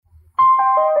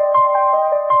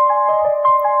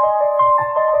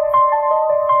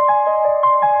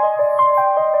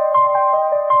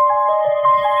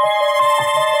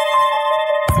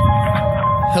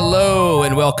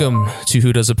Welcome to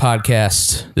Who Does a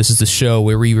Podcast. This is the show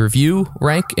where we review,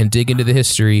 rank, and dig into the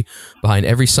history behind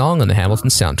every song on the Hamilton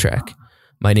soundtrack.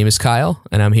 My name is Kyle,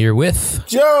 and I'm here with...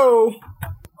 Joe!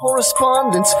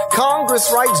 Correspondence.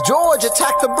 Congress writes, George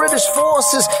attacked the British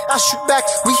forces. I shoot back,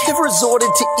 we have resorted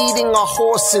to eating our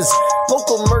horses.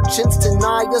 Local merchants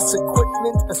deny us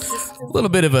equipment assistance. A little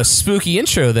bit of a spooky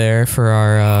intro there for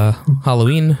our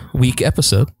Halloween week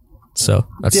episode. So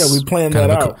that's we planned that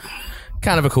out.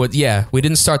 We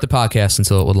didn't start the podcast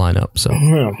until it would line up. So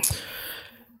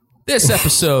This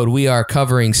episode, we are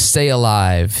covering Stay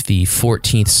Alive, the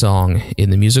 14th song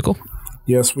in the musical.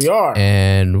 Yes, we are.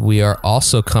 And we are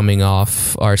also coming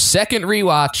off our second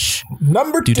rewatch.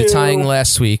 Number due 2. to tying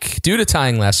last week. We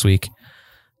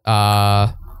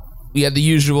had the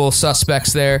usual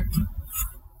suspects there.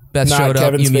 Beth showed up.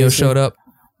 Kevin Yumio Spacey. showed up.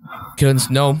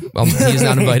 He's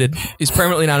not invited. He's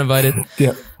permanently not invited.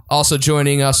 Yep. Also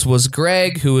joining us was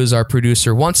Greg, who is our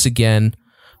producer once again.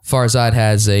 Farzad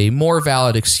has a more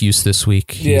valid excuse this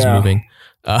week. He's moving.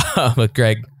 But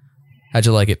Greg, how'd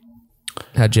you like it?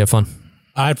 How'd you have fun?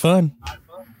 I had fun.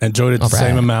 Enjoyed it the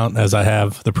same amount as I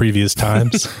have the previous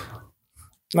times.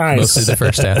 Nice. Mostly the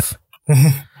first half.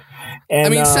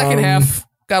 Second half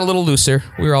got a little looser.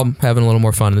 We were all having a little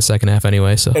more fun in the second half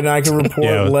anyway. So, and I can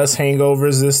report less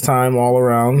hangovers this time all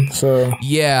around. So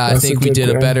I think we did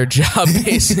a better job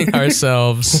pacing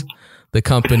ourselves. The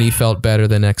company felt better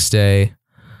the next day.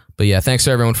 But thanks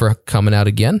to everyone for coming out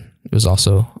again. It was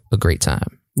also a great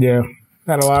time. Yeah.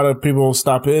 Had a lot of people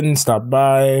stop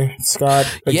by.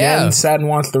 Scott, again, sat and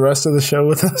watched the rest of the show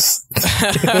with us.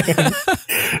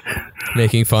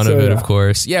 Making fun of it, of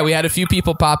course. Yeah, we had a few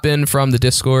people pop in from the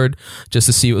Discord just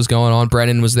to see what was going on.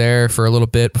 Brennan was there for a little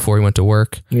bit before he went to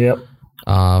work. Yep.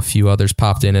 A few others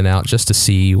popped in and out just to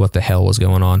see what the hell was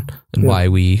going on and why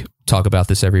we talk about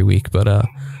this every week. But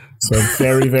so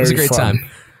very, very it was a great time.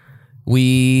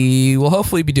 We will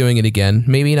hopefully be doing it again.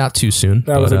 Maybe not too soon.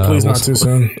 Please not too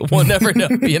soon. We'll never know.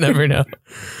 You never know.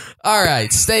 All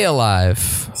right. Stay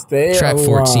Alive. Track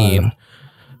 14.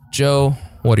 Joe,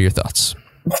 what are your thoughts?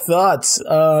 Thoughts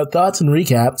and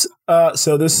recaps.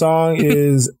 So this song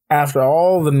is after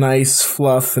all the nice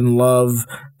fluff and love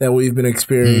that we've been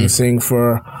experiencing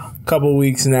for a couple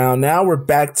weeks now. Now we're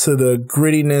back to the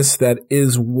grittiness that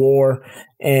is war.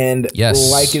 And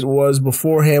like it was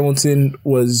before Hamilton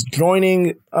was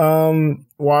joining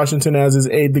Washington as his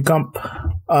aide-de-camp.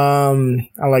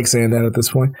 I like saying that at this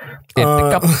point.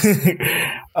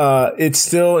 It's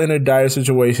still in a dire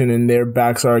situation and their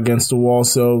backs are against the wall.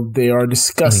 So they are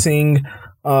discussing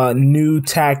new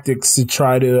tactics to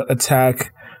try to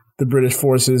attack the British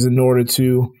forces in order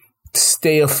to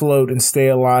stay afloat and stay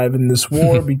alive in this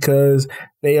war because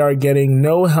they are getting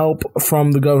no help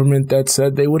from the government that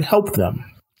said they would help them.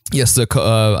 Yes,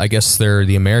 I guess they're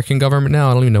the American government now.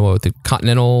 I don't even know what the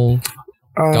Continental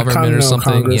government or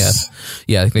something. Congress.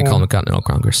 Yeah, I think they call them the Continental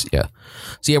Congress. Yeah.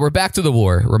 So we're back to the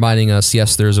war, reminding us,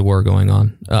 yes, there's a war going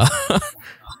on.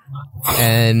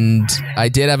 And I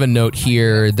did have a note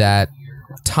here that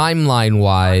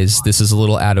timeline-wise, this is a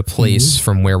little out of place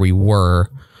from where we were,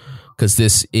 because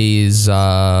this is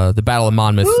the Battle of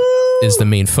Monmouth is the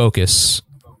main focus,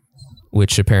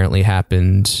 which apparently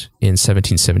happened in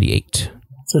 1778.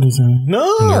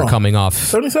 No, and we were coming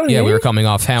off. We were coming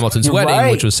off Hamilton's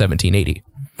wedding, which was 1780.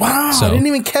 Wow, I didn't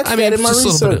even catch that in my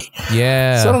research.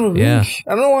 I don't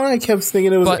know why I kept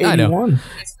thinking it was 81.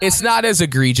 It's not as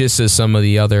egregious as some of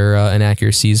the other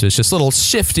inaccuracies. It's just a little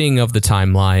shifting of the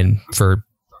timeline for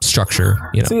structure.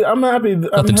 See, I'm happy.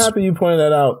 I'm happy you pointed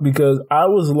that out because I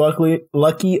was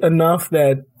lucky enough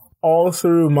that all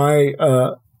through my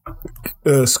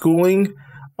schooling.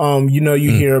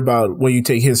 You hear about when you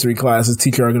take history classes,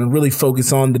 teachers are going to really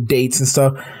focus on the dates and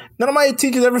stuff. None of my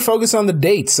teachers ever focused on the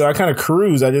dates, so I kind of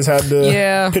cruise. I just had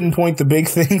to pinpoint the big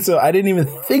thing, so I didn't even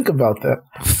think about that.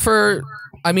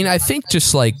 I think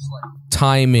just like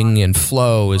timing and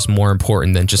flow is more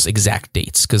important than just exact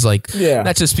dates, because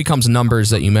that just becomes numbers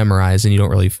that you memorize and you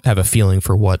don't really have a feeling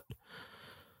for what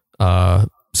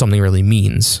something really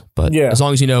means. But as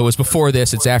long as you know it was before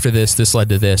this, it's after this, this led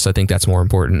to this, I think that's more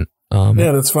important.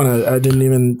 That's fun. I didn't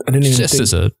even just think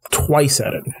as a twice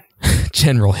at it.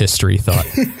 General history thought.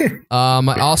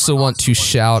 I also want to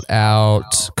shout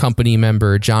out company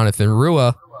member Jonathan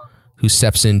Rua, who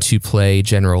steps in to play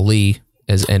General Lee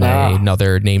as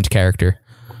another named character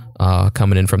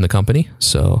coming in from the company.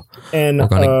 So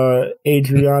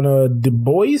Adriana Du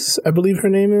Bois, I believe her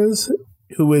name is.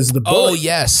 Who is the bullet? Oh,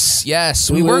 yes.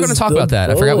 We were going to talk about that.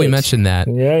 I forgot we mentioned that.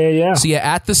 Yeah. So,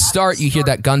 at the start, you hear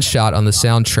that gunshot on the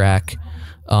soundtrack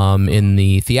in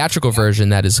the theatrical version.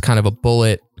 That is kind of a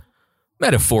bullet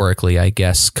metaphorically, I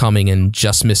guess, coming and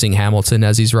just missing Hamilton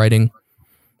as he's writing.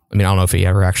 I mean, I don't know if he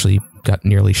ever actually got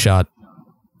nearly shot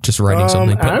just writing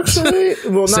something. But actually,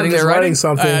 well, not just writing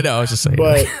something. I know, I was just saying.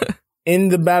 But in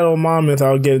the Battle of Monmouth,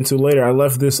 I'll get into later, I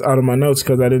left this out of my notes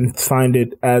because I didn't find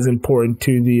it as important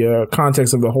to the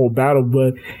context of the whole battle.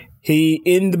 But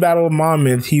in the Battle of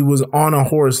Monmouth, he was on a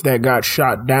horse that got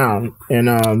shot down. And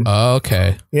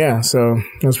okay. Yeah, so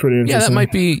that's pretty interesting. Yeah, that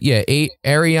might be,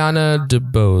 Ariana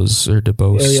DeBose or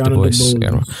DeBose. I don't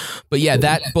know. But yeah,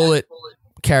 that bullet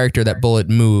character, that bullet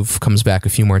move comes back a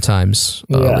few more times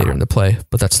later in the play.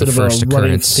 But that's the first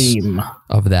occurrence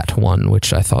of that one,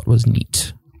 which I thought was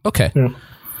neat. Okay. Yeah.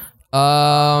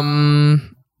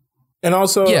 And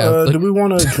also, do we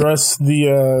want to address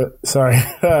the? Sorry,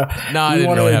 no, I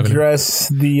didn't really address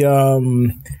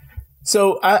the.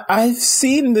 So I've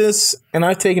seen this, and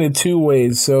I've taken it two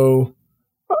ways. So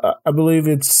I believe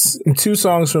it's in 2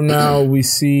 songs from now. We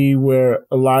see where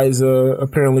Eliza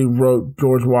apparently wrote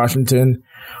George Washington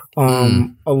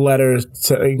a letter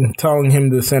telling him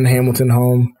to send Hamilton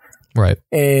home. Right.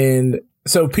 And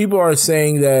so people are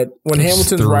saying that when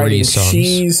Hamilton's writing,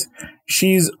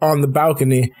 she's on the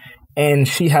balcony and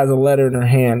she has a letter in her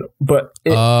hand, but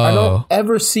I don't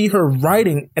ever see her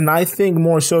writing. And I think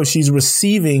more so she's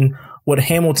receiving what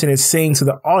Hamilton is saying to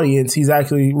the audience. He's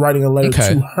actually writing a letter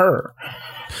to her.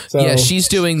 So, yeah, she's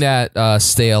doing that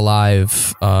Stay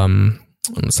Alive.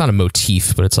 It's not a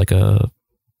motif, but it's like a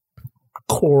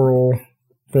choral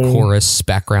thing. Chorus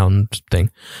background thing.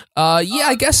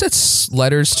 I guess it's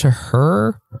letters to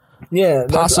her. Yeah,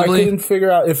 possibly. I couldn't figure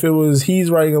out if it was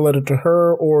he's writing a letter to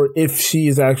her or if she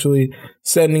is actually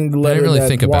sending the letter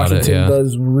that Washington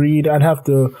does read. I'd have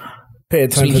to pay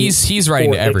attention. I mean, he's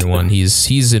writing to everyone.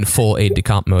 He's in full aide de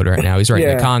camp mode right now. He's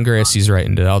writing to Congress. He's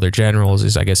writing to other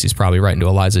generals. I guess he's probably writing to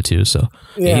Eliza too. So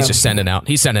he's just sending out.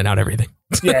 He's sending out everything.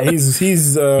 Yeah, he's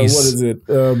what is it?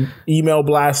 Email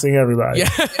blasting everybody. Yeah,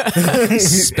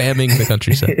 spamming the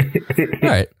countryside. All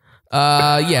right.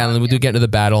 And then we do get into the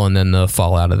battle and then the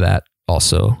fallout of that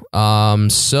also.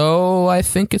 So I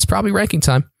think it's probably ranking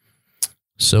time.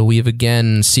 So we have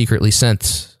again secretly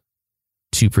sent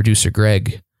to producer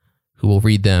Greg, who will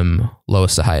read them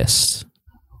lowest to highest.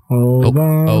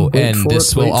 And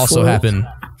this will also happen.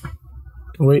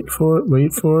 Wait for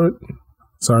it.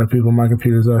 Sorry, people, my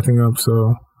computer's acting up,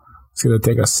 so it's going to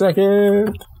take a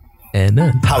second. And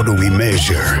then, how do we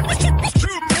measure?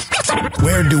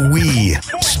 Where do we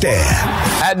stand?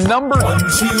 At number 1, 2,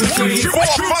 3, 4,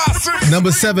 5, 6.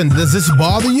 Number 7, does this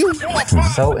bother you?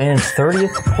 So in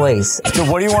 30th place.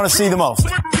 So what do you want to see the most?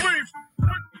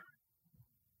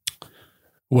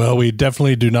 Well, we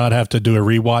definitely do not have to do a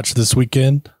rewatch this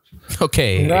weekend.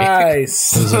 Okay.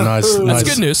 Nice. There's a That's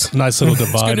good news. Nice little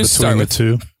divide between the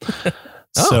two.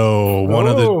 So one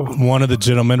of the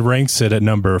gentlemen ranks it at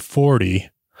number 40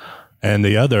 and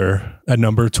the other at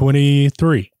number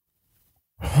 23.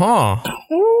 Huh.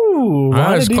 Ooh,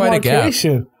 that's quite a gap.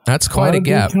 That's quite a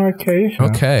gap.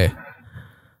 Okay.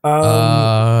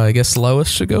 I guess Lois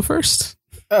should go first.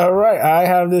 All right. I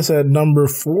have this at number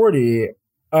 40.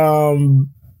 I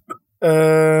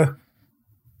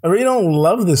really don't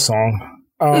love this song.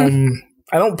 I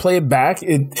don't play it back.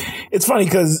 It's funny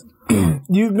because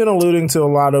you've been alluding to a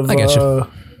lot of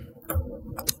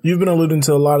you've been alluding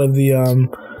to a lot of the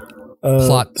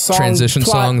transitional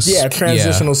songs. Yeah,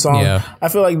 transitional songs. Yeah. I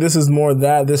feel like this is more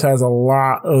that. This has a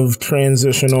lot of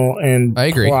transitional and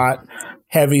plot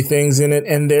heavy things in it,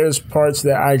 and there's parts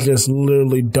that I just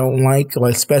literally don't like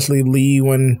especially Lee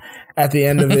when at the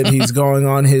end of it he's going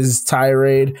on his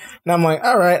tirade, and I'm like,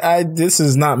 all right, this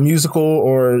is not musical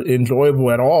or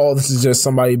enjoyable at all. This is just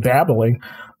somebody babbling.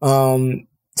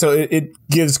 So it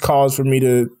gives cause for me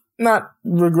to not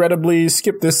regrettably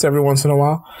skip this every once in a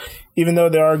while, even though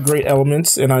there are great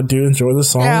elements and I do enjoy the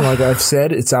song. Like I've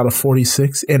said, it's out of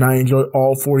 46 and I enjoy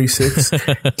all 46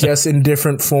 just in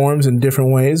different forms and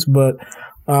different ways. But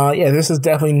this is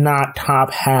definitely not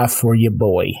top half for your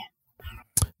boy.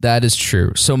 That is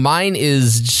true. So mine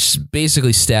is just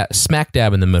basically smack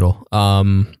dab in the middle.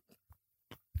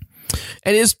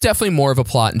 It is definitely more of a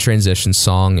plot and transition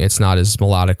song. It's not as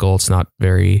melodical. It's not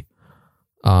very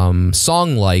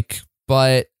song-like,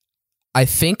 but I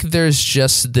think there's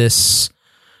just this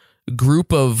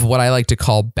group of what I like to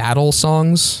call battle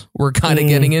songs we're kind of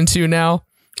getting into now,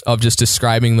 of just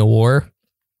describing the war,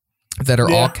 that are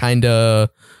all kind of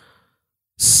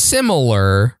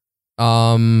similar,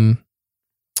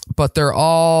 but they're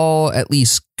all at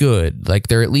least good. Like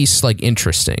they're at least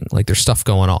interesting. Like there's stuff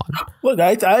going on. Look,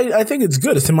 I think it's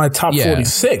good. It's in my top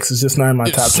 46. It's just not in my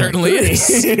top 20. It certainly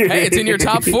is. Hey, it's in your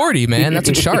top 40, man. That's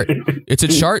a chart. It's a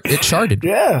chart. It charted.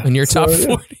 Yeah. In your top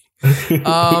 40.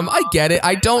 I get it.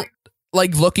 I don't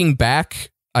like looking back.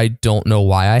 I don't know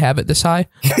why I have it this high.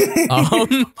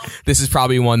 This is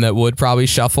probably one that would probably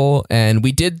shuffle. And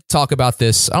we did talk about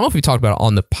this. I don't know if we talked about it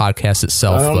on the podcast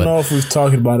itself. I don't know if we've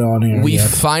talked about it on here. We yet.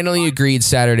 finally agreed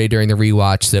Saturday during the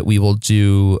rewatch that we will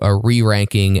do a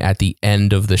re-ranking at the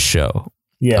end of the show.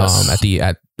 Yes.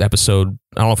 At episode,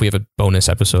 I don't know if we have a bonus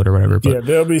episode or whatever. But yeah,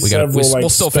 there'll be several we'll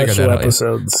still figure that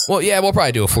episodes. Well, yeah, we'll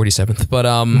probably do a 47th. But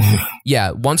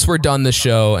yeah, once we're done the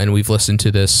show and we've listened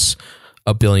to this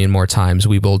a billion more times,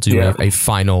 we will do a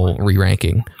final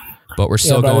re-ranking. But we're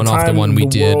still going off the one we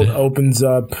did. The world opens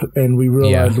up and we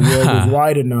realize the world is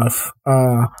wide enough.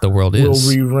 The world is. We'll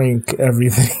re-rank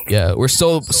everything. Yeah, we're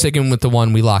still sticking with the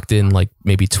one we locked in like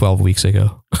maybe 12 weeks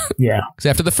ago. Yeah. Because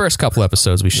after the first couple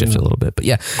episodes, we shifted a little bit. But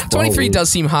yeah, 23 does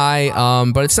seem high,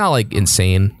 but it's not like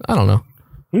insane. I don't know.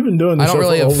 We've been doing this for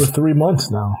over 3 months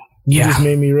now. You just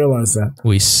made me realize that.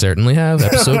 We certainly have.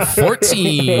 Episode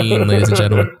 14, ladies and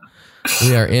gentlemen.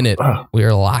 We are in it. We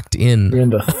are locked in. We're in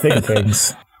the thick of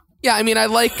things. Yeah, I mean, I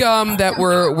like that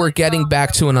we're getting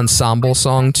back to an ensemble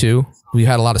song too. We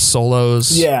had a lot of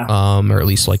solos, or at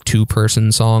least like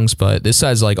 2-person songs. But this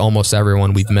has like almost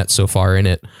everyone we've met so far in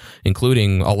it,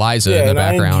 including Eliza in the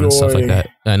background and stuff like that.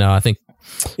 And I think,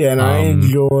 and I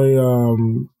enjoy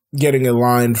getting a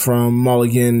line from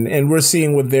Mulligan, and we're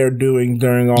seeing what they're doing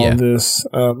during all this.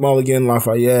 Mulligan,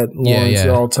 Lafayette, Lawrence,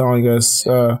 they're all telling us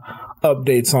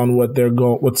updates on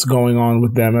what's going on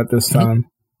with them at this time.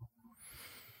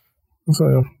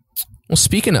 So, well,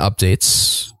 speaking of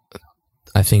updates,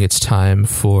 I think it's time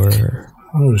for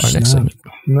our next segment.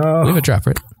 No, we have a drop,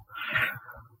 right?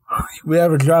 We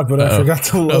have a drop, but I forgot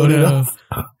to load it up.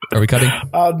 Are we cutting?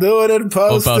 I'll do it in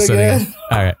post again.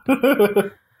 All right.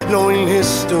 Knowing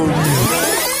history,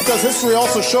 because history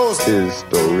also shows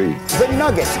history. The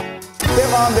Nuggets,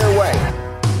 they're on their way.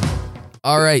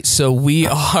 All right, so we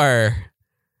are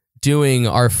doing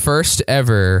our first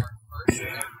ever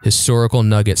historical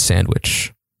nugget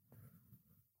sandwich.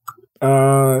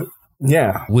 Yeah.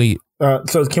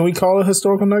 So can we call it a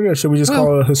historical nugget, or should we just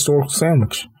call it a historical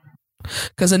sandwich?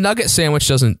 Because a nugget sandwich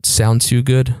doesn't sound too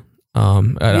good. It's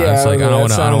like I don't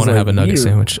want to have a nugget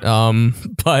sandwich.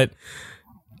 But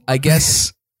I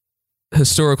guess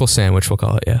historical sandwich we'll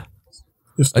call it. Yeah,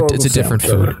 it's a different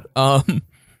food.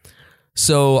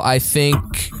 So I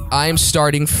think I'm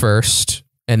starting first,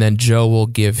 and then Joe will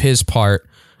give his part,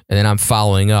 and then I'm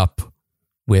following up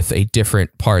with a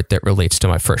different part that relates to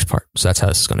my first part. So that's how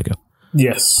this is going to go.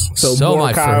 Yes. So more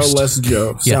Kyle, less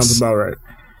Joe. Sounds about right.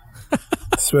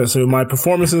 Especially with my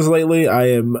performances lately, I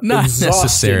am not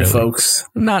exhausted, folks.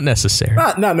 Not necessarily.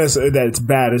 Not necessarily that it's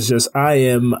bad. It's just I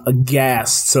am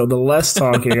aghast. So the less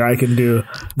talking I can do,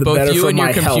 the better for my health. Both you and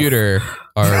your computer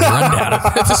are run down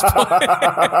at this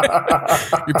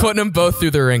point. You're putting them both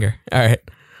through the ringer. All right.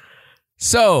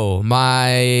 So my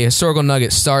historical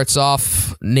nugget starts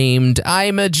off named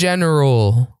I'm a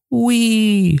General.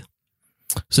 Wee.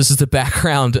 So this is the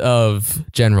background of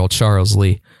General Charles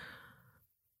Lee.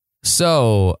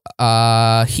 So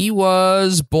he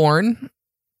was born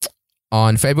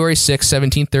on February 6,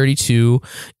 1732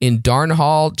 in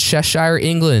Darnhall, Cheshire,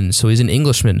 England. So he's an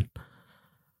Englishman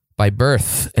by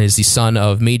birth and is the son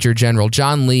of Major General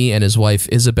John Lee and his wife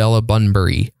Isabella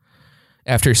Bunbury.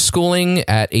 After schooling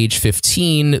at age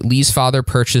 15, Lee's father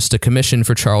purchased a commission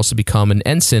for Charles to become an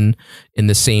ensign in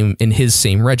his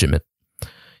same regiment.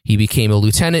 He became a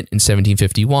lieutenant in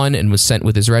 1751 and was sent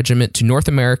with his regiment to North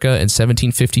America in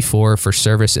 1754 for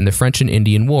service in the French and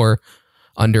Indian War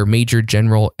under Major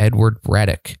General Edward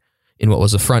Braddock in what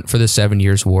was a front for the 7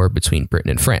 Years' War between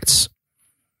Britain and France.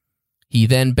 He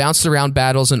then bounced around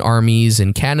battles and armies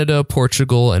in Canada,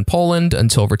 Portugal, and Poland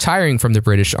until retiring from the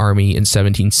British Army in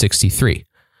 1763.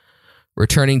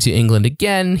 Returning to England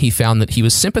again, he found that he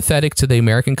was sympathetic to the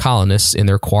American colonists in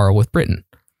their quarrel with Britain.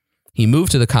 He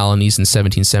moved to the colonies in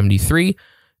 1773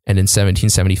 and in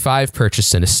 1775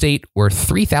 purchased an estate worth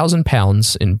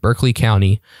 £3,000 in Berkeley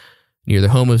County near the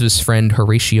home of his friend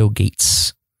Horatio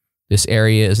Gates. This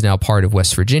area is now part of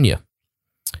West Virginia.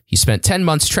 He spent 10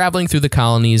 months traveling through the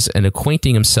colonies and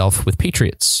acquainting himself with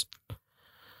patriots.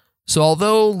 So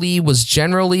although Lee was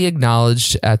generally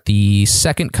acknowledged at the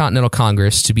Second Continental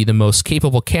Congress to be the most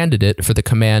capable candidate for the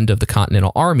command of the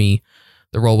Continental Army,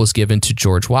 the role was given to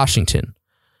George Washington.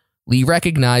 Lee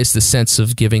recognized the sense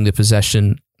of giving the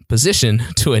position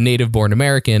to a native-born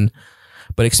American,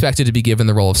 but expected to be given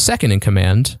the role of second in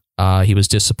command. He was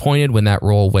disappointed when that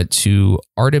role went to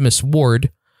Artemus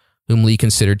Ward, whom Lee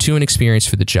considered too inexperienced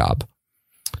for the job.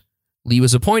 Lee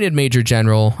was appointed Major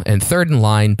General and third in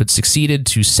line, but succeeded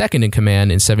to second in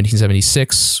command in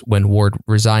 1776 when Ward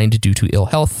resigned due to ill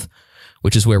health,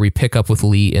 which is where we pick up with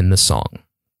Lee in the song,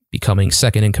 becoming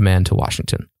second in command to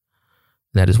Washington.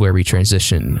 That is where we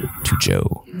transition to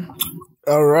Joe.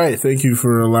 All right. Thank you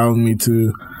for allowing me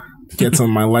to get some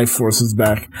of my life forces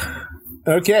back.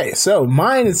 Okay, so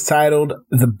mine is titled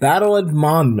The Battle at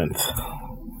Monmouth.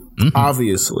 Mm-hmm.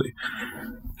 Obviously.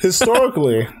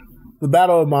 Historically, the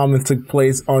Battle of Monmouth took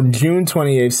place on June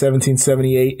 28,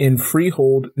 1778 in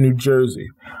Freehold, New Jersey.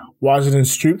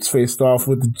 Washington's troops faced off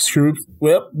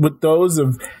with those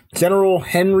of General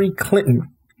Henry Clinton.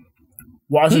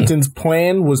 Washington's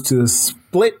plan was to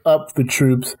split up the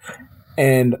troops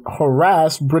and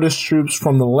harass British troops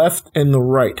from the left and the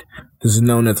right. This is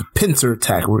known as a pincer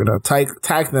attack. We're going to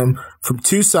attack them from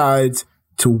two sides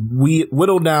to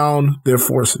whittle down their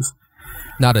forces.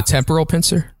 Not a temporal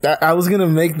pincer? I was going to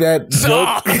make that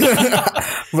joke,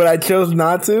 but I chose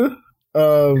not to.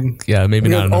 Yeah, maybe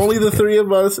not enough. Only the three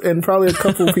of us and probably a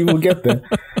couple of people get that.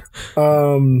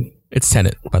 It's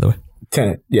Tenet, by the way.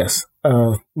 Tenet, yes.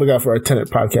 Look out for our Tenet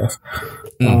podcast.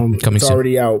 Coming it's soon.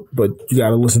 already out, but you got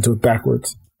to listen to it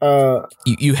backwards.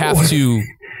 You have to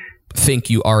think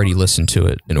you already listened to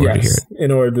it in order to hear it.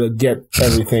 In order to get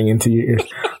everything into your ears.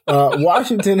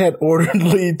 Washington had ordered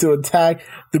Lee to attack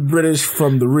the British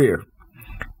from the rear.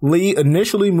 Lee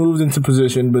initially moved into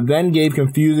position, but then gave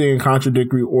confusing and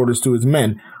contradictory orders to his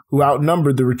men, who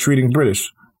outnumbered the retreating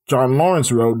British. John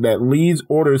Lawrence wrote that Lee's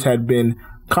orders had been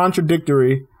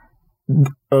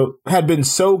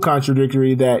so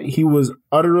contradictory that he was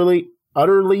utterly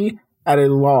at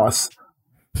a loss.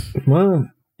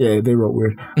 Well, yeah, they wrote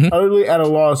weird. Mm-hmm. Utterly at a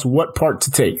loss what part to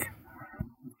take.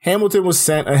 Hamilton was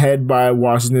sent ahead by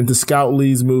Washington to scout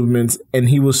Lee's movements, and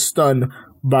he was stunned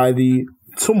by the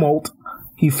tumult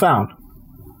he found.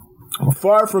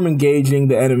 Far from engaging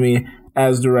the enemy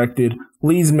as directed,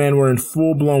 Lee's men were in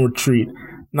full-blown retreat.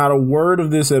 Not a word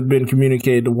of this had been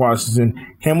communicated to Washington.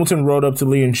 Hamilton rode up to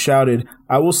Lee and shouted,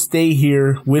 "I will stay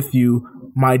here with you,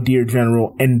 my dear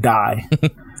general, and die."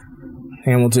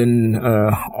 Hamilton,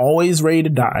 always ready to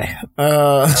die.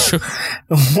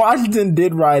 Washington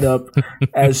did ride up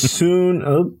as shown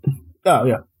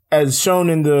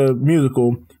in the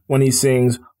musical when he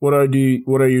sings, What are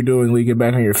you doing, Lee? Get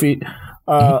back on your feet.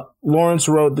 Lawrence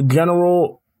wrote, the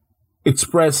general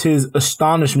expressed his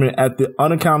astonishment at the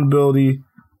unaccountable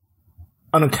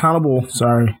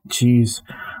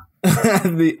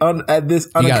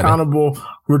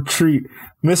retreat.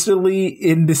 Mr. Lee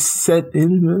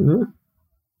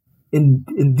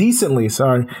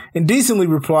indecently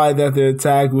replied that the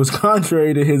attack was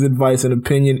contrary to his advice and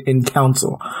opinion in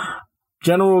council.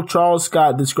 General Charles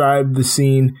Scott described the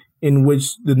scene in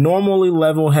which the normally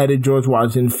level-headed George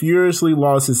Washington furiously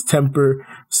lost his temper.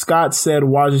 Scott said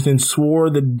Washington swore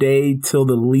the day till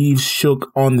the leaves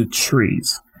shook on the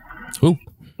trees. Ooh.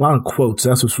 A lot of quotes.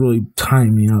 That's what's really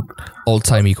tying me up.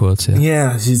 Old-timey quotes, yeah.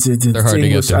 Yeah. They're hard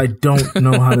English, to get to. I don't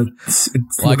know how to...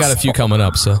 Well, I got a few coming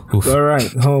up, so... Oof. All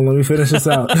right. Hold on. Let me finish this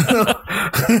out.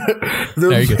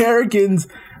 The Americans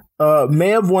may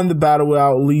have won the battle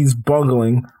without Lee's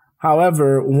bungling.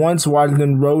 However, once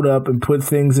Washington rode up and put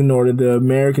things in order, the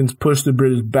Americans pushed the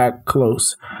British back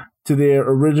close to their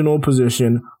original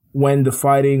position when the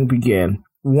fighting began.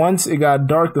 Once it got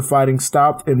dark, the fighting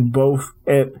stopped and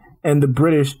the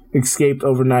British escaped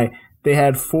overnight. They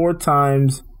had 4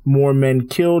 times more men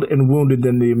killed and wounded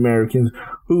than the Americans,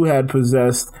 who had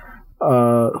possession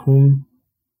of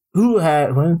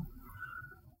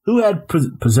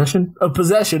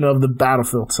the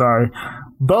battlefield. Sorry.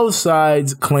 Both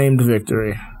sides claimed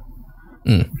victory.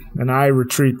 And I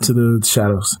retreat to the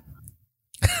shadows.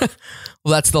 Well,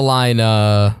 that's the line,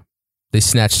 they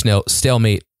snatched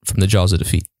stalemate from the jaws of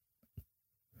defeat.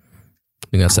 I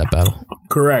think that's that battle.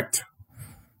 Correct.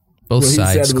 Both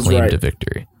sides claimed a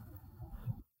victory.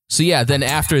 So yeah, then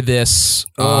after this...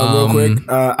 real quick,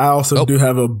 I also do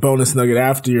have a bonus nugget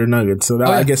after your nugget. So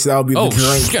I guess that'll be the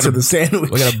drink to the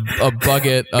sandwich. We got a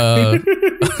bucket, a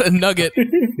nugget...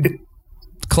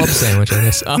 club sandwich, I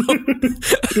guess.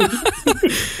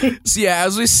 So yeah,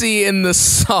 as we see in the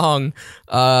song,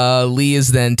 Lee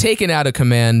is then taken out of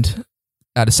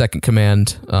second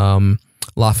command.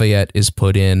 Lafayette is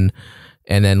put in,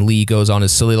 and then Lee goes on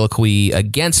his soliloquy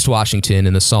against Washington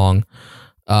in the song.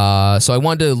 So I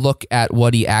wanted to look at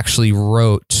what he actually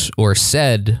wrote or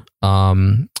said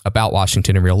about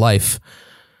Washington in real life.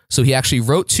 So he actually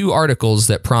wrote 2 articles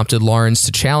that prompted Lawrence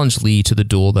to challenge Lee to the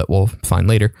duel that we'll find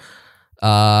later.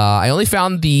 I only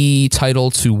found the title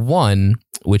to one,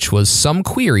 which was Some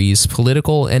Queries,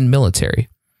 Political and Military.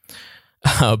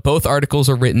 Both articles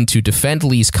are written to defend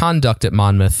Lee's conduct at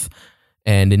Monmouth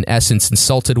and, in essence,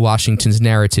 insulted Washington's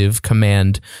narrative,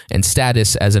 command, and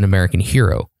status as an American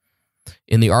hero.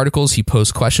 In the articles, he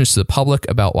posed questions to the public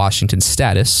about Washington's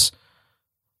status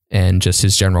and just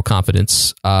his general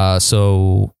confidence.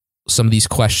 So some of these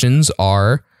questions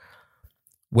are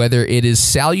whether it is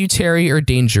salutary or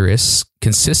dangerous,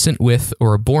 consistent with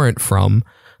or abhorrent from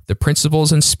the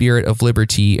principles and spirit of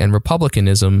liberty and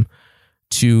republicanism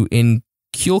to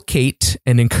inculcate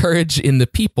and encourage in the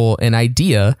people an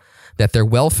idea that their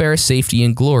welfare, safety,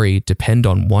 and glory depend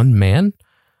on one man,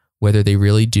 whether they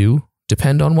really do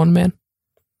depend on one man.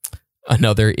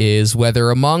 Another is whether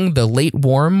among the late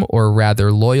warm or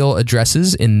rather loyal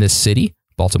addresses in this city,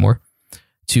 Baltimore,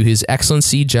 to His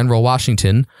Excellency General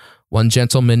Washington, one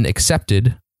gentleman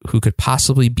accepted who could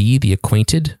possibly be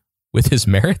acquainted with his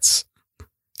merits.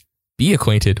 Be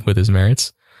acquainted with his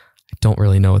merits. I don't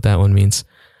really know what that one means.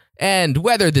 And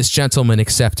whether this gentleman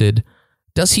accepted,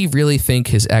 does he really think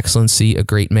His Excellency a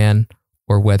great man,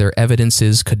 or whether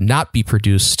evidences could not be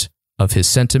produced of his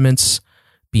sentiments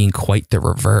being quite the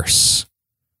reverse?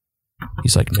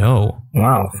 He's like, no.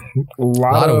 Wow. A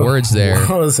lot of words there.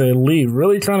 I was say Lee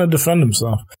really trying to defend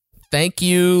himself. Thank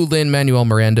you, Lin-Manuel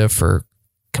Miranda, for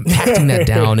compacting that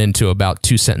down into about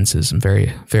 2 sentences. I'm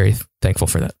very, very thankful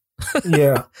for that.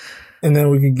 Yeah. And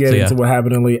then we can get into what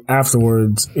happened to Lee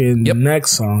afterwards in the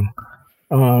next song.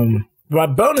 My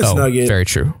bonus nugget. Very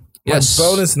true. Yes. My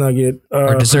bonus nugget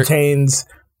pertains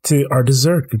to our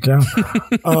dessert. Good job.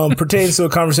 Pertains to a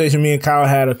conversation me and Kyle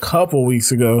had a couple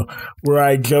weeks ago where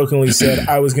I jokingly said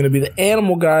I was going to be the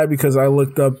animal guy because I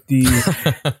looked up the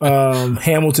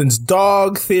Hamilton's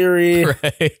dog theory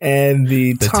and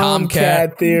the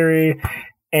Tomcat theory.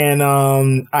 And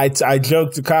I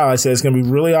joked to Kyle, I said it's going to be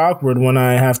really awkward when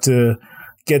I have to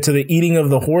get to the eating of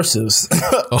the horses.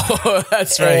 Oh,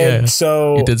 that's right. And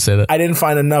so you did say that. I didn't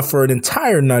find enough for an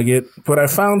entire nugget, but I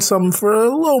found some for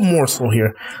a little morsel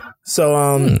here.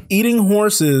 So eating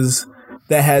horses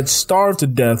that had starved to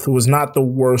death was not the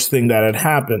worst thing that had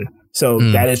happened. So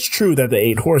that is true that they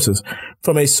ate horses.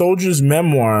 From a soldier's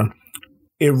memoir,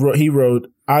 he wrote,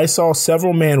 I saw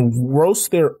several men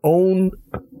roast their old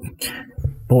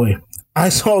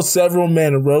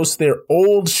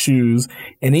shoes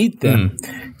and eat them.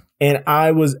 And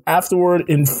I was afterwards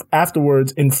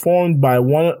informed by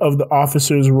one of the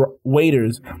officers'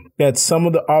 waiters that some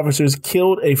of the officers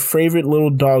killed a favorite little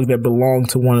dog that belonged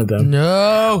to one of them.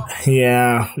 No.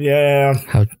 Yeah.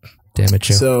 How damn it,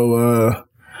 Joe. So,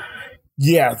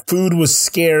 food was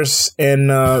scarce and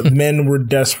men were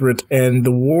desperate, and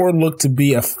the war looked to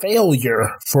be a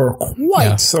failure for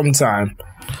quite some time.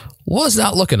 Was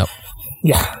not looking up.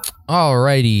 Yeah.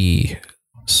 Alrighty.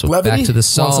 So levity? Back to the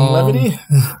song. Want some levity?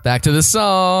 Back to the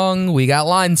song. We got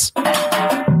lines.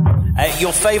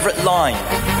 Your favorite line?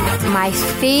 My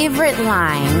favorite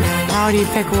line. How do you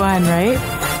pick one, right?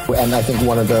 And I think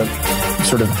one of the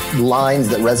sort of lines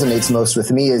that resonates most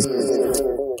with me is...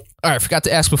 All right, I forgot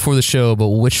to ask before the show, but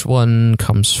which one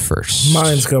comes first?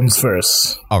 Mine comes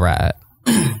first. All right.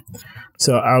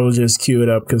 So I will just cue it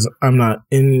up because I'm not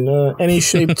in any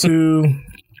shape to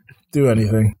do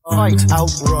anything. Fight,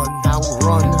 outrun,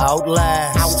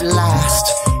 outlast.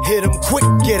 Hit 'em quick,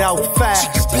 get out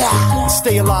fast.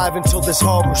 Stay alive until this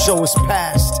horrible show is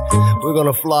past. We're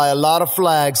gonna fly a lot of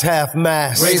flags,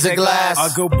 half-mast. Raise a glass.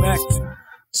 I'll go back.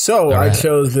 So I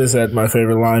chose this as my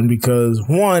favorite line because,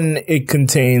 one, it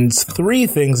contains 3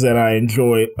 things that I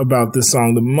enjoy about this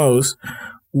song the most.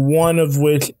 One of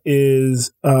which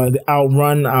is the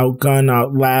outrun, outgun,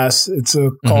 outlast. It's a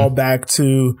callback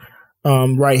to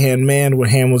Right Hand Man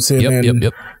with Hamilton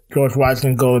and George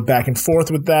Washington going back and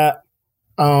forth with that.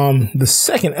 The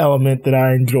second element that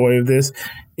I enjoy of this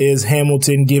is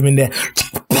Hamilton giving that.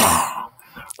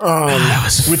 I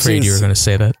was afraid you were going to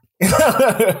say that.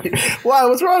 Why?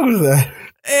 What's wrong with that?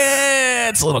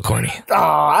 It's a little corny. Oh,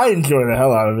 I enjoy the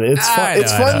hell out of it. It's fun.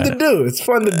 It's fun to do. It's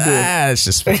fun to do. It's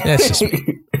just me.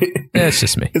 It's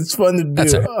just me. It's fun to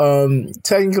do.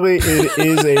 Technically, it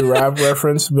is a rap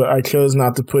reference, but I chose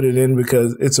not to put it in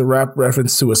because it's a rap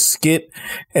reference to a skit,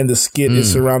 and the skit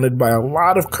is surrounded by a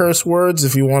lot of curse words.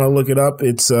 If you want to look it up,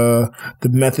 it's the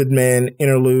Method Man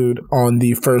interlude on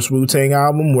the first Wu-Tang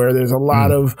album, where there's a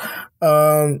lot of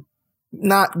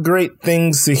not great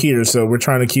things to hear, so we're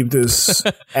trying to keep this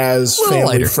as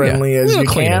family friendly as you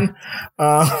can.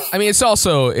 I mean,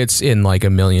 it's in like a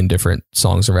million different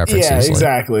songs and references. Yeah,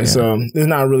 exactly. So there's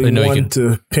not really one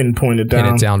to pinpoint it down.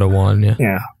 Pin it down to one.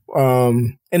 Yeah.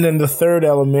 And then the third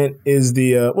element is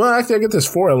the actually I get there's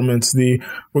 4 elements.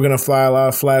 We're gonna fly a lot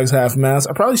of flags, half mast.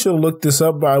 I probably should have looked this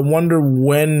up, but I wonder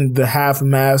when the half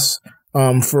mast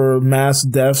for mass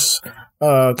deaths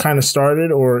kind of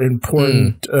started, or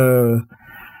important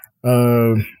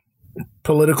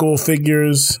political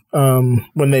figures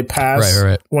when they pass.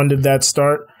 Right. When did that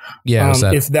start? Yeah,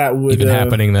 if that would even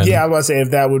happening then? Yeah, I was about to say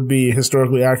if that would be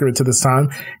historically accurate to this time.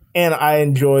 And I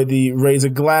enjoy the Raise a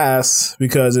Glass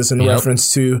because it's in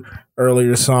reference to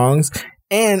earlier songs.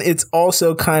 And it's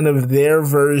also kind of their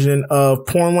version of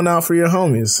pouring one out for your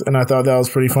homies. And I thought that was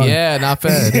pretty fun. Yeah, not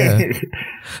bad. Yeah,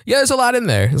 yeah, there's a lot in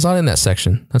there. There's a lot in that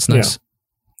section. That's nice.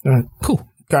 Yeah. All right. Cool.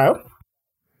 Kyle?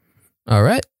 All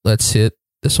right. Let's hit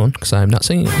this one because I'm not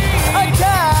singing it.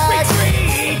 Attack!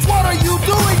 What are you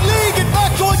doing? Lee, get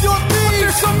back on your feet!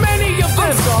 There's so many of them!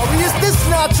 I'm sorry, is this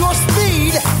not your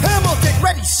speed? Hamilton,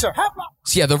 ready, sir.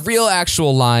 So yeah, the real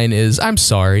actual line is, I'm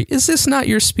sorry, is this not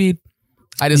your speed?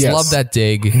 I just love that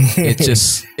dig. It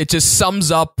just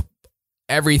sums up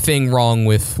everything wrong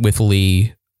with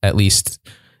Lee, at least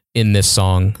in this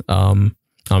song,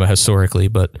 historically.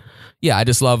 But yeah, I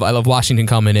love Washington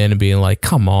coming in and being like,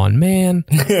 come on, man.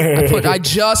 I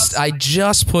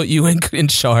just put you in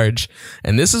charge,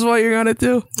 and this is what you're gonna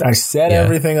do. I set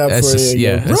everything up for you.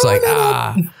 Yeah, it's like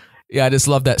yeah, I just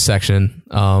love that section.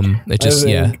 It just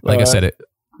like I said, it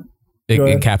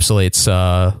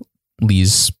encapsulates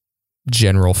Lee's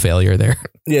general failure there.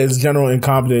 Yeah, it's general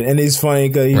incompetent, and he's funny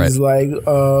because he's like,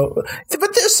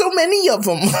 but there's so many of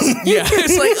them. Yeah,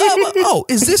 it's like,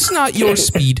 is this not your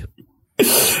speed?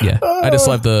 Yeah, I just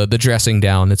love the dressing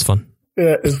down. It's fun.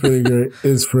 Yeah, it's pretty great.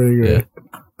 It's pretty great. Yeah.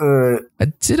 All right. I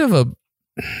did have a.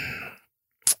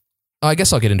 I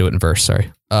guess I'll get into it in verse.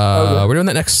 Sorry. Okay. We're doing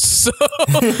that next. So,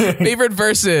 favorite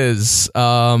verses.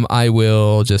 I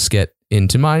will just get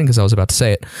into mine because I was about to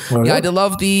say it. Okay. Yeah, I did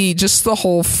love the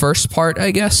whole first part, I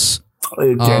guess.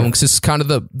 Because it's kind of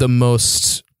the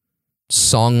most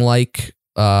song-like,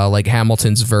 like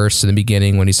Hamilton's verse in the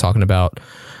beginning when he's talking about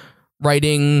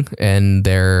writing and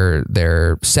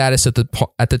their status at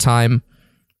the time,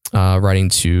 writing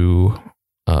to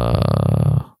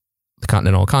the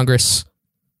Continental Congress.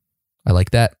 I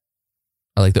like that.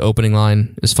 I like the opening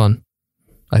line. It's fun.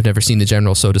 I've never seen the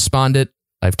general so despondent.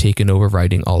 I've taken over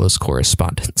writing all his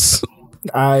correspondence.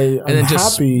 And then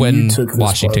just happy when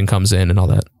Washington comes in and all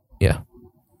that. Yeah.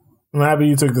 I'm happy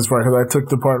you took this part because I took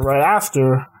the part right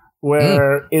after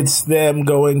where it's them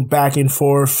going back and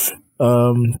forth.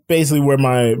 Basically where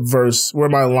my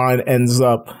line ends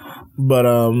up, but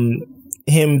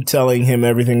him telling him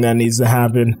everything that needs to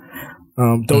happen.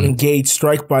 Don't engage,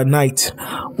 strike by night.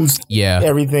 Yeah.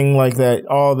 Everything like that,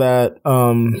 all that,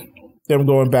 them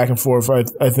going back and forth.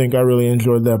 I think I really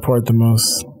enjoyed that part the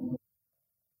most.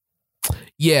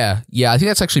 Yeah. I think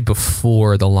that's actually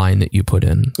before the line that you put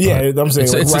in. Yeah, I'm saying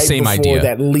it's right the same idea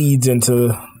that leads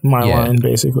into my line,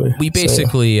 basically. We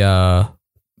basically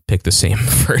picked the same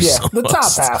verse. Yeah, the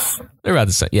top half. They're about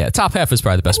the same. Yeah, top half is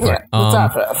probably the best part. Yeah, the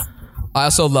top half. I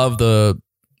also love it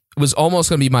was almost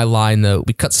going to be my line, though.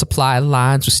 We cut supply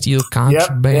lines with steel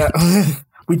contraband. Yeah.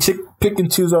 We pick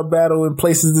and choose our battle in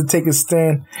places to take a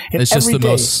stand. And it's just the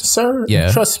most, sir.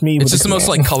 Yeah, trust me. It's just the most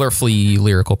like colorfully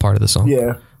lyrical part of the song.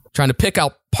 Yeah, trying to pick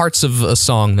out parts of a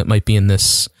song that might be in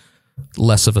this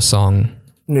less of a song.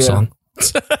 Song.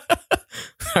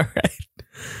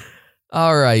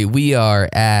 All right. We are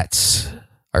at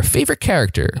our favorite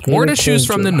character. More to choose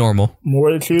from than normal. More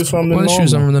to choose from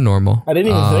than normal. I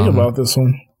didn't even think about this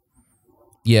one.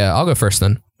 Yeah, I'll go first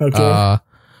then. Okay.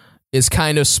 Is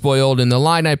kind of spoiled in the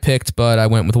line I picked, but I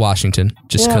went with Washington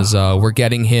just because we're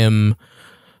getting him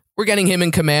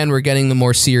in command. We're getting the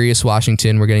more serious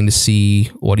Washington. We're getting to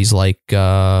see what he's like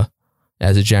as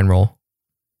a general.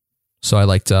 So I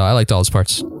liked all his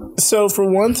parts. So for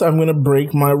once, I'm gonna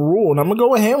break my rule and I'm gonna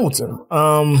go with Hamilton.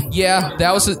 Yeah,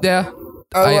 that was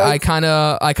I kind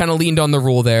of leaned on the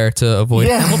rule there to avoid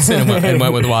Hamilton and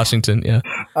went with Washington. Yeah,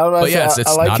 but yes,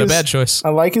 it's like not a bad choice.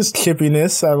 I like his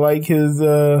chippiness. I like his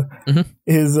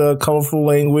colorful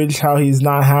language. How he's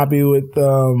not happy with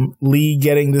Lee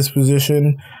getting this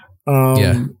position.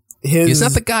 He's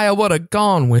not the guy I would have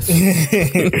gone with.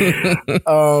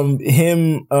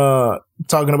 Him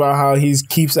talking about how he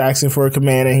keeps asking for a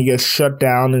command and he gets shut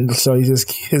down, and so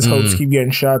his hopes keep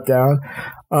getting shot down.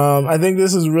 I think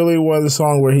this is really one of the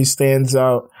songs where he stands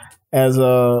out as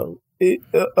a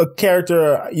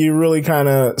character you're really kind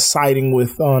of siding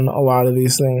with on a lot of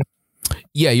these things.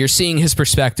 Yeah, you're seeing his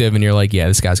perspective and you're like, yeah,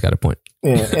 this guy's got a point.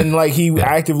 Yeah, and like he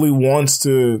actively wants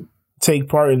to take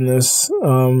part in this,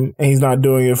 and he's not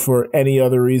doing it for any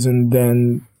other reason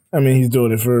than, he's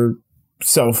doing it for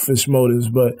selfish motives,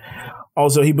 but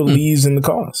also he believes in the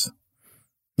cause.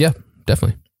 Yeah,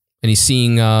 definitely. And he's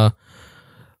seeing, but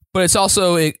it's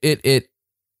also, it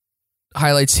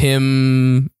highlights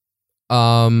him,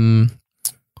 I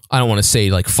don't want to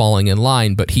say like falling in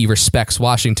line, but he respects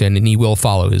Washington and he will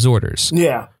follow his orders.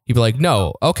 Yeah. You'd be like,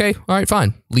 no, okay, all right,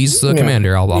 fine. Lee's the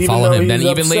commander. I'll follow him. Then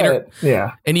even later,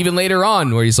 and even later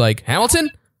on, where he's like, Hamilton,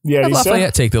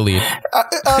 Lafayette take the lead.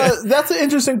 That's an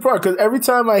interesting part because every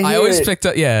time I always picked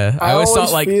up. Yeah, I always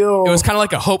thought like it was kind of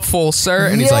like a hopeful sir,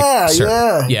 and he's like,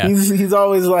 sir, yeah. He's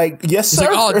always like, yes, he's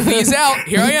sir. Like, oh, Lee's out.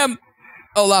 Here I am.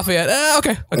 Oh, Lafayette.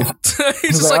 Okay.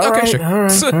 He's just like, okay, sure. All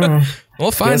right.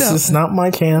 We'll find out. It's not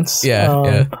my chance.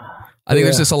 Yeah. I think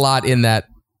there's just a lot in that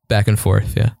back and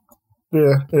forth. Yeah.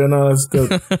 No, that's good.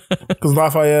 Because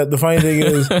Lafayette, the funny thing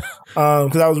is,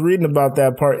 because I was reading about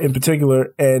that part in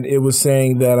particular, and it was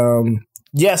saying that,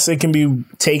 yes, it can be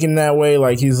taken that way.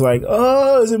 Like, he's like,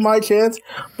 oh, is it my chance?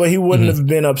 But he wouldn't have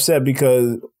been upset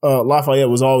because Lafayette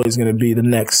was always going to be the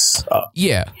next up.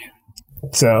 Yeah.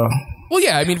 So. Well,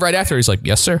 yeah, I mean, right after, he's like,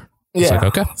 yes, sir. It's like,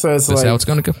 okay. So it's that's like, how it's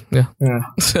going to go. Yeah.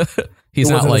 He's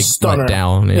not like let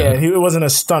down. It wasn't a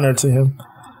stunner to him.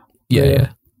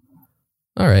 Yeah.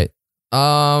 All right.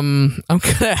 I'm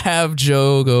gonna have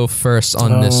Joe go first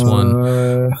on this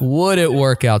one. Would it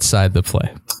work outside the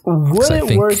play? Would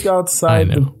it work outside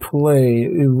the play?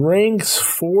 It ranks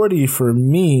 40 for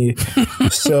me.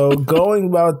 So going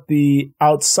about the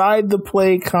outside the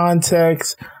play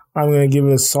context, I'm gonna give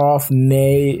it a soft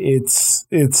nay.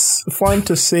 It's fun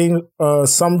to sing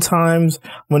sometimes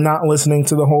when not listening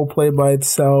to the whole play by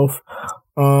itself.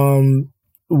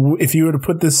 If you were to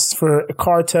put this for a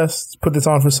car test, put this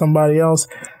on for somebody else,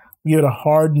 give it a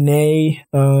hard nay.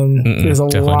 There's a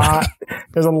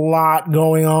lot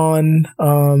going on.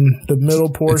 The middle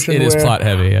portion, it is plot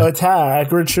heavy. Yeah.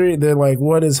 Attack, retreat. They're like,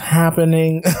 what is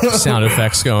happening? Sound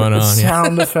effects going on.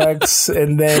 Sound effects,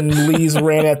 and then Lee's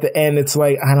rant at the end. It's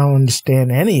like, I don't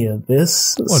understand any of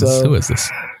this. Who is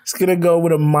this? It's gonna go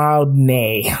with a mild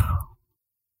nay.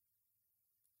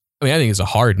 I mean, I think it's a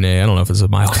hard nay. I don't know if it's a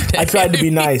mild nay. I tried to be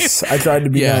nice.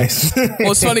 Nice. Well,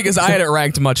 it's funny because I had it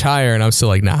ranked much higher, and I'm still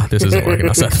like, nah, this isn't working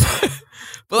outside.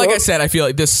 But like I said, I feel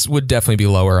like this would definitely be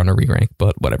lower on a re-rank,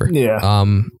 but whatever. Yeah.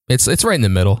 It's right in the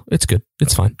middle. It's good.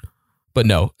 It's fine. But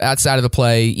no, outside of the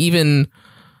play, even,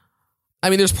 I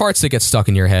mean, there's parts that get stuck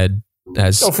in your head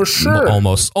as for sure.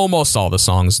 Almost all the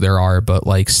songs there are, but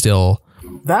like still.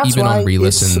 That's even why on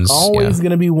re-listens, it's always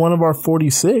going to be one of our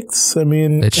 46. I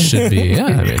mean, it should be. Yeah,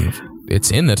 I mean,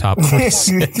 it's in the top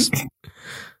 46.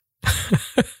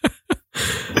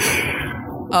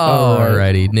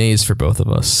 Alrighty, nays for both of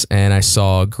us. And I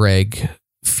saw Greg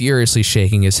furiously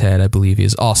shaking his head. I believe he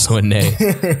is also a nay.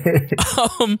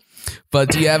 But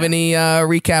do you have any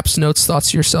recaps, notes,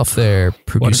 thoughts yourself there,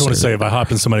 producer? Well, I just want to say, if I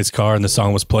hopped in somebody's car and the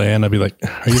song was playing, I'd be like,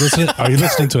 are you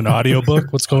listening to an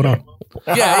audiobook? What's going on?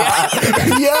 Yeah.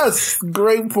 Yes,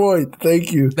 great point.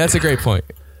 Thank you. That's a great point.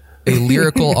 A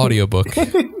lyrical audiobook.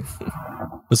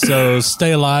 So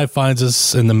Stay Alive finds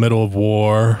us in the middle of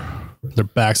war. Their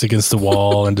backs against the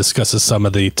wall and discusses some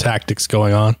of the tactics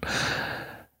going on.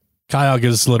 Kyle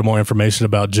gives us a little more information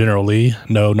about General Lee.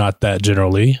 No, not that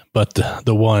General Lee, but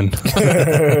the one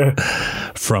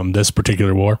from this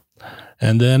particular war.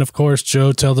 And then, of course,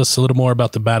 Joe tells us a little more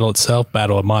about the battle itself,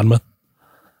 Battle of Monmouth.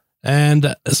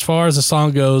 And as far as the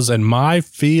song goes and my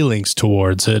feelings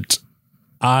towards it,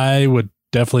 I would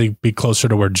definitely be closer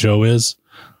to where Joe is.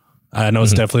 I know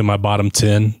it's definitely my bottom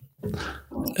 10.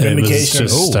 It was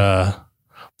just,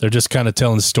 they're just kind of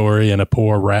telling the story in a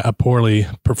poorly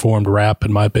performed rap,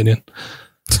 in my opinion.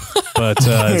 But,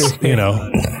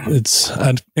 it's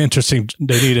an interesting.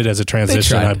 They need it as a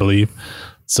transition, I believe.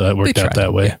 So it worked out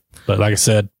that way. Yeah. But like I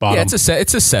said, bottom. Yeah,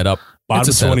 it's a setup.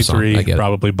 Bottom 23,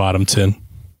 probably bottom 10.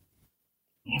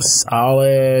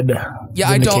 Solid. Yeah,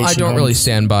 I don't really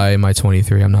stand by my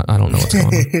 23. I don't know what's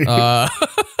going on.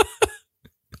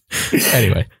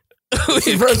 Anyway. It's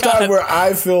the first time where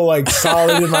I feel like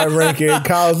solid in my ranking.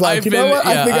 Kyle's like, you know what?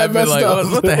 I think I messed up.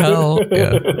 What the hell?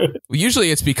 Yeah. Well, usually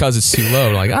it's because it's too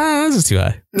low. Like, this is too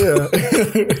high. Yeah.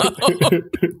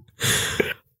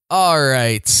 All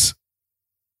right.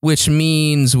 Which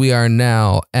means we are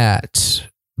now at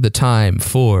the time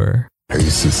for... I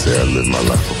used to say I live my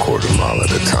life a quarter mile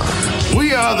at a time.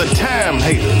 We are the time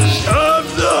haters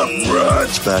of the brunch.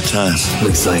 It's bad time.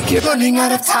 Looks like you're running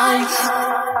out of time.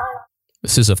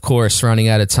 This is, of course, running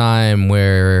out of time,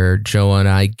 where Joe and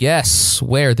I guess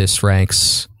where this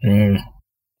ranks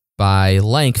by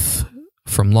length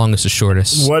from longest to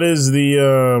shortest. What is the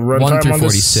runtime 1 through on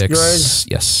 46. This,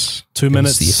 yes. 2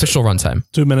 minutes. The official runtime.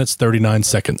 2 minutes, 39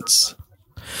 seconds.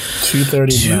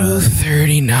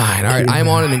 239. All right, I'm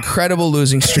on an incredible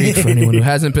losing streak for anyone who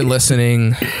hasn't been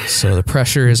listening, so the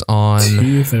pressure is on.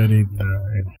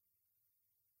 239.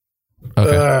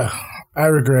 Okay. I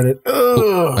regret it.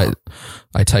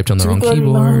 I typed on the wrong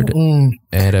keyboard, and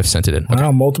I've sent it in. Okay.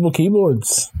 Wow, multiple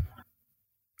keyboards.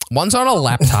 One's on a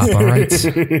laptop, all right?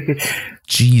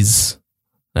 Jeez.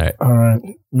 All right. All right.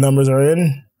 Numbers are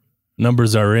in.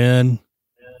 Numbers are in.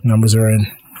 Numbers are in.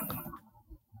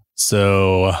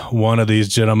 So one of these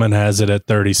gentlemen has it at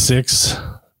 36,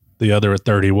 the other at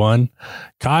 31.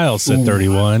 Kyle said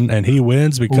 31, and he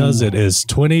wins because it is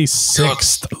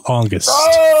 26th longest.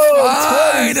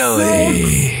 Oh,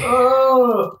 finally.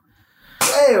 Oh,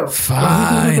 damn.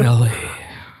 Finally.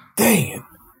 Dang it.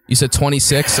 You said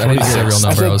 26? I didn't hear a real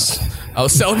number. I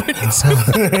was celebrating.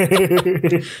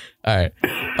 All right.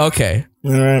 Okay.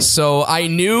 All right. So I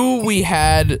knew we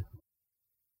had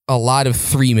a lot of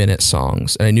 3-minute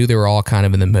songs, and I knew they were all kind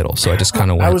of in the middle. So I just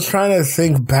kind of went. I was trying to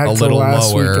think back a to little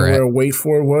last week lower where Wait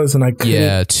For It was, and I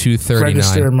couldn't 239.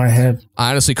 register in my head.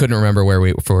 I honestly couldn't remember where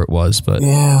Wait For It was, but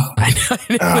Yeah. I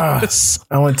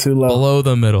went too low. below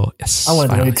the middle. Yes. I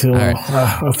went way too low. All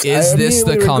right. Is this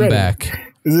the comeback?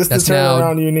 Is this That's the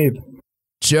turnaround you need?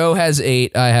 Joe has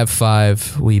 8. I have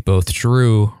 5. We both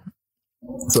drew.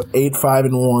 So 8, 5,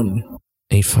 and 1.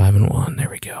 8, 5, and 1. There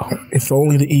we go. If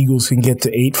only the Eagles can get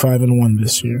to 8, 5, and 1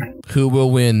 this year. Who will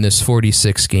win this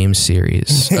 46 game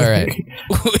series? All right.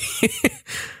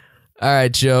 All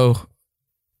right, Joe.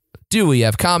 Do we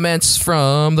have comments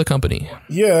from the company?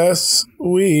 Yes,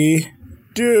 we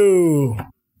do.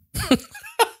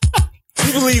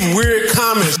 People leave weird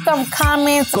comments. Some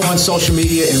comments. Go on social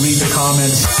media and read the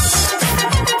comments.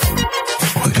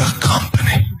 We got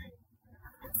company.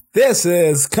 This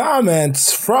is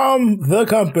comments from the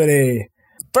company.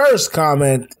 First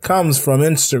comment comes from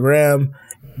Instagram.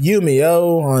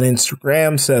 Yumio on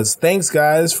Instagram says, thanks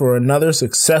guys for another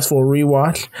successful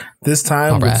rewatch. This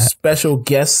time with special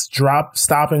guests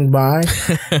stopping by.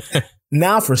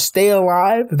 Now for Stay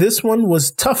Alive. This one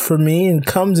was tough for me and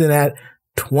comes in at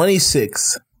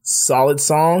 26. Solid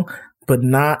song, but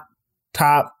not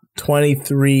top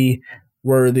 23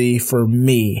 worthy for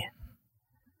me.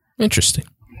 Interesting.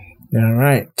 All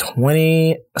right,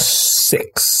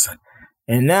 26.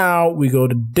 And now we go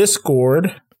to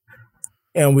Discord,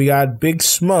 and we got Big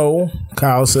Smo.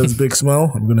 Kyle says Big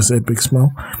Smo. I'm going to say Big Smo.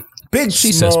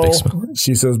 She says Big Smo.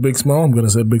 She says Big Smo. I'm going to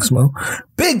say Big Smo.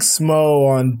 Big Smo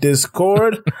on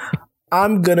Discord.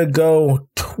 I'm going to go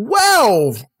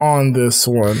 12 on this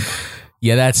one.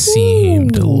 Yeah, that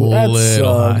seemed a little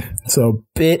high. It's a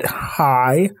bit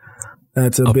high.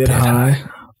 That's a bit high.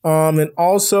 And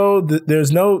also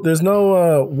there's no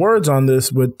words on this,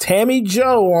 but Tammy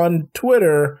Joe on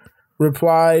Twitter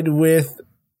replied with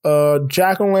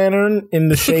jack-o'-lantern in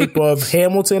the shape of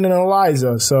Hamilton and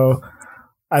Eliza. So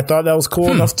I thought that was cool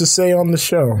enough to say on the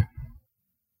show.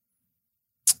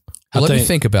 Let me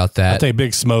think about that. I think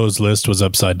Big Smo's list was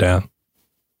upside down.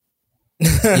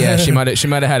 Yeah, she might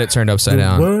have had it turned upside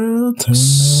down.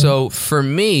 So for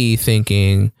me,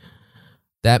 thinking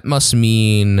that must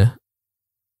mean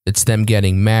it's them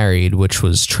getting married, which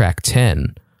was track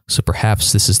 10. So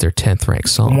perhaps this is their 10th ranked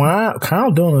song. Wow,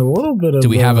 Kyle doing a little bit of. Do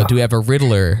we have a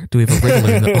Riddler? Do we have a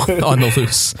Riddler on the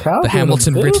loose? Kyle the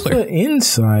Hamilton Riddler.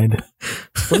 Inside.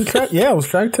 It was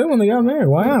track 10 when they got married.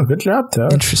 Wow, good job,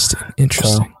 Todd. Interesting.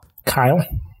 Kyle.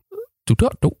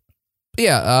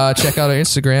 Yeah, check out our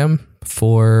Instagram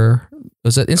for.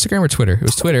 Was that Instagram or Twitter? It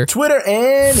was Twitter. Twitter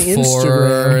and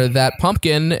Instagram. For that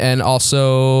pumpkin, and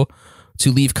also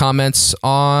to leave comments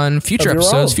on future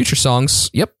episodes, future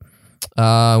songs. Yep.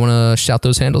 I want to shout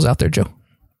those handles out there, Joe.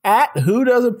 At Who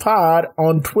Does It Pod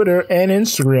on Twitter and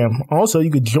Instagram. Also, you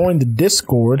could join the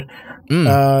Discord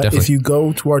if you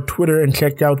go to our Twitter and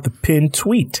check out the pinned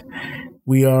tweet.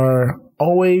 We are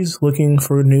always looking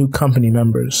for new company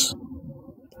members.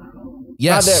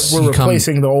 Yes. Not that we're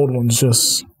replacing the old ones,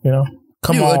 just,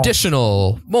 come on.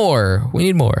 Additional, more. We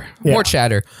need more. Yeah. More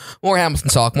chatter, more Hamilton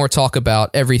talk, more talk about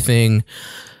everything,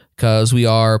 because we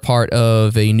are part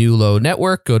of a New Low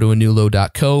network. Go to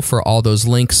anewlow.co for all those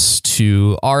links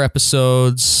to our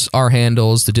episodes, our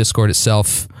handles, the Discord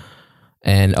itself,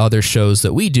 and other shows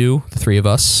that we do, the three of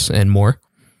us, and more.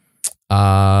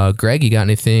 Greg, you got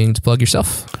anything to plug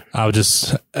yourself? I would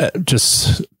just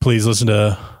please listen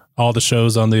to all the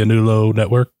shows on the New Low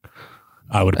network.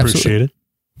 I would appreciate it.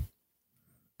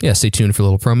 Yeah, stay tuned for a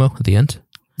little promo at the end.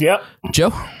 Yep.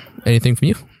 Joe, anything from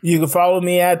you? You can follow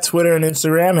me at Twitter and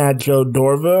Instagram at Joe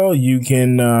Dorville. You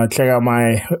can check out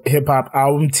my hip hop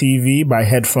album TV by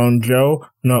Headphone Joe.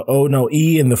 No O, no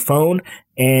E in the phone.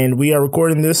 And we are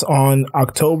recording this on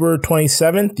October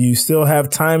 27th. You still have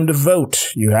time to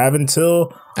vote. You have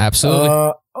until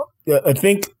absolutely. I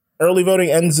think early voting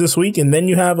ends this week, and then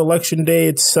you have election day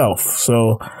itself.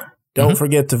 So don't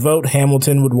forget to vote.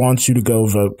 Hamilton would want you to go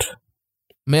vote.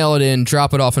 Mail it in,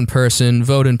 drop it off in person,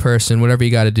 vote in person, whatever you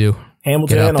got to do.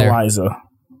 Hamilton and Eliza.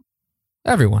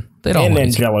 Everyone. They don't and want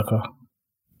Angelica.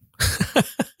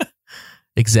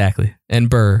 Exactly. And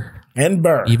Burr. And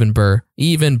Burr.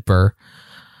 Even Burr.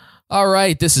 All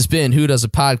right. This has been Who Does a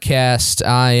Podcast.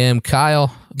 I am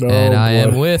Kyle. And I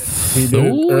am with... He did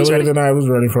it earlier than I was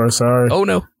ready for. Sorry. Oh,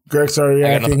 no. Greg started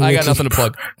reacting. I got nothing to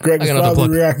plug. Greg is probably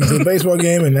reacting to the baseball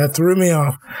game, and that threw me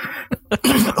off.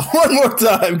 One more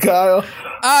time, Kyle.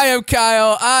 I am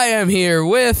Kyle. I am here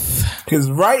with... his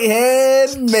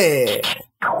right-hand man.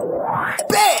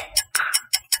 Bet!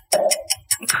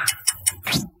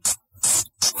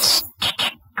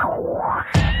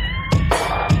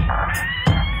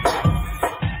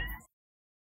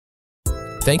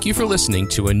 Thank you for listening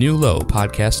to A New Low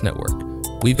Podcast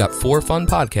Network. We've got 4 fun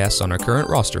podcasts on our current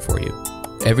roster for you.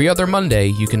 Every other Monday,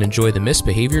 you can enjoy the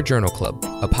Misbehavior Journal Club,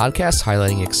 a podcast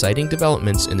highlighting exciting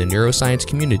developments in the neuroscience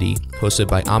community, hosted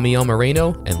by Amiel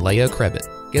Moreno and Leah Krebit.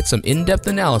 Get some in-depth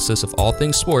analysis of all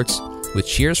things sports with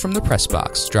Cheers from the Press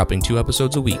Box, dropping 2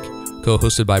 episodes a week,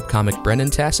 co-hosted by comic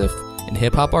Brennan Tassif and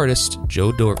hip-hop artist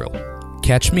Joe Dorville.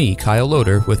 Catch me, Kyle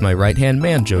Loader, with my right-hand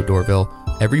man, Joe Dorville,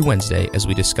 every Wednesday as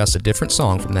we discuss a different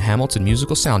song from the Hamilton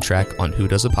musical soundtrack on Who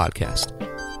Does a Podcast.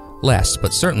 Last,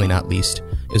 but certainly not least,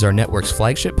 is our network's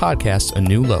flagship podcast, A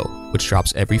New Low, which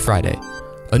drops every Friday.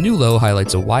 A New Low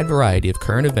highlights a wide variety of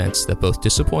current events that both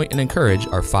disappoint and encourage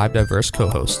our 5 diverse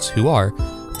co-hosts, who are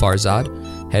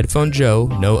Farzad, Headphone Joe,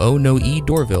 No O No E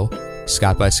Dorville,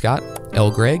 Scott by Scott,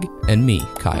 L. Greg, and me,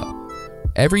 Kyle.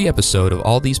 Every episode of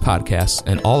all these podcasts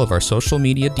and all of our social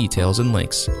media details and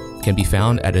links can be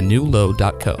found at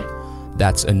anewlow.co.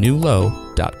 That's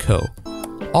anewlow.co.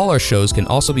 All our shows can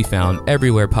also be found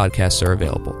everywhere podcasts are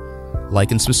available.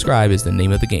 Like and subscribe is the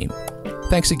name of the game.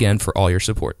 Thanks again for all your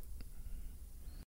support.